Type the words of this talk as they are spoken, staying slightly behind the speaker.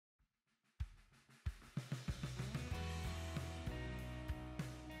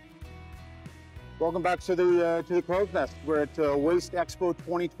Welcome back to the Crow's Nest. We're at Waste Expo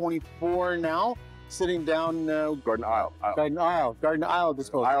 2024 now, sitting down. Garden Isle. Garden Isle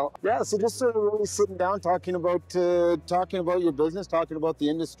Disposal. Yeah, so just really sitting down, talking about your business, talking about the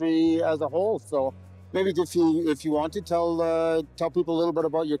industry as a whole. So maybe if you want to tell people a little bit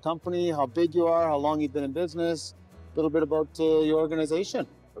about your company, how big you are, how long you've been in business, a little bit about your organization.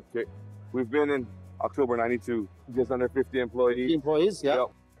 Okay, we've been in October '92, just under 50 employees. 50 employees, yeah. Yep.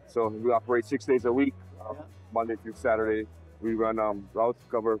 So we operate 6 days a week, Monday through Saturday. We run routes,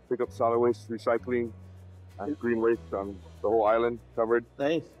 cover pickup solid waste, recycling, and green waste on the whole island covered.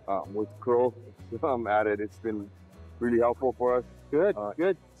 Nice. With Crow added, it's been really helpful for us. Good,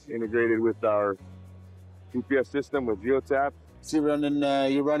 good. Integrated with our GPS system with GeoTap. So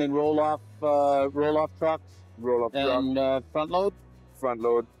you're running roll-off trucks. Roll-off truck. And front load. Front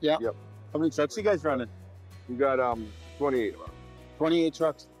load. Yeah. Yep. How many trucks you guys running? We got 28. 28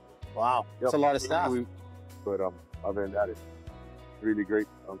 trucks. Wow, that's a lot of staff. But other than that, it's really great.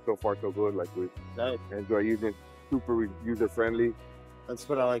 So far, so good. Like we enjoy using it. Super user friendly. That's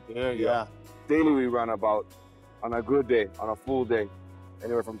what I like to hear. Yeah. Daily, we run about, on a good day, on a full day,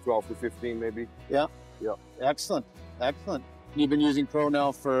 anywhere from 12 to 15 maybe. Yeah. Yep. Excellent. Excellent. You've been using Crow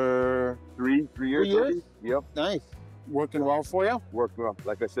now for three years. 3 years? Yep. Nice. Working well for you? Working well.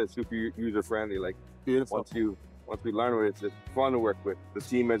 Like I said, super user friendly. Like beautiful. Once we learn with it, it's fun to work with. The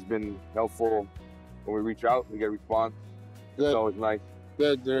team has been helpful. When we reach out, we get a response. Good. It's always nice.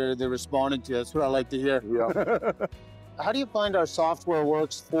 Good. They're responding to you. That's what I like to hear. Yeah. How do you find our software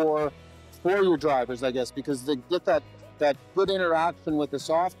works for your drivers, I guess? Because they get that good interaction with the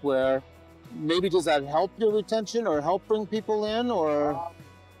software. Maybe does that help your retention or help bring people in, or?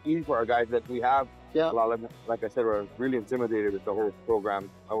 Easy for our guys that we have. Yeah. A lot of them, like I said, were really intimidated with the whole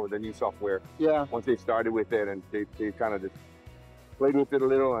program or the new software. Yeah. Once they started with it and they kind of just played with it a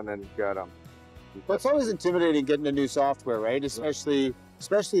little and then got Well, it's always intimidating getting a new software, right? Especially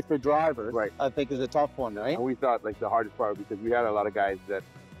for drivers. Right. I think is a tough one, right? And we thought like the hardest part, because we had a lot of guys there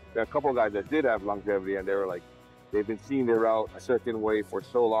are a couple of guys that did have longevity, and they were like, they've been seeing their route a certain way for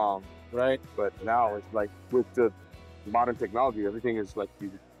so long. Right. But now it's like with the modern technology, everything is like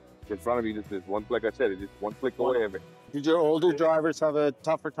in front of you. Just is one, like I said, it's just one click away of it. Did your older drivers have a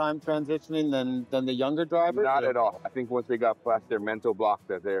tougher time transitioning than the younger drivers? Not at all. I think once they got past their mental block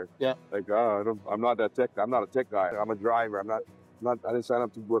that they're like, I'm not that tech. I'm not a tech guy. I'm a driver. I didn't sign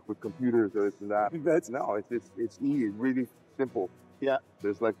up to work with computers or this and that. It's easy. It's really simple. Yeah.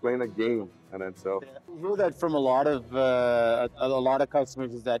 It's like playing a game. And then so. Yeah. We hear that from a lot of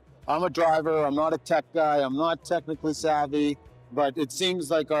customers, is that I'm a driver, I'm not a tech guy, I'm not technically savvy, but it seems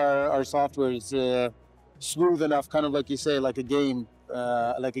like our software is smooth enough, kind of like you say, like a game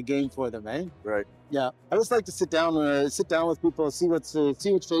for them, eh? Right. Yeah. I just like to sit down with people, see what's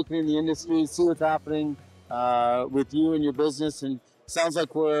shaking in the industry, see what's happening with you and your business, and sounds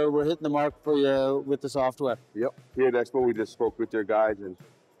like we're hitting the mark for you with the software. Yep. Here at Expo, we just spoke with your guys, and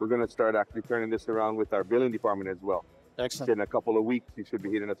we're going to start actually turning this around with our billing department as well. Excellent. In a couple of weeks, you should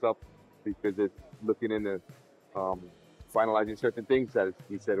be hitting us up, because it's looking into finalizing certain things that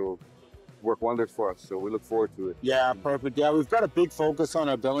he said will work wonders for us. So we look forward to it. Yeah, perfect. Yeah, we've got a big focus on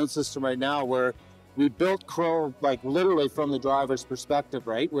our billing system right now, where we built Crow like literally from the driver's perspective,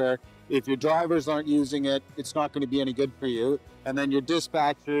 right? Where if your drivers aren't using it, it's not going to be any good for you. And then your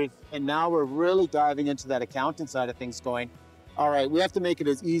dispatchers, and now we're really diving into that accountant side of things, going, all right, we have to make it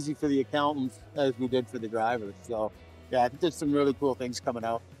as easy for the accountants as we did for the drivers. So yeah, I think there's some really cool things coming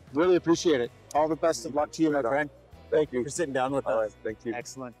out. Really appreciate it. All the best of luck to you, my friend. Thank you for sitting down with us. All right, thank you.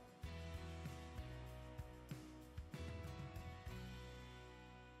 Excellent.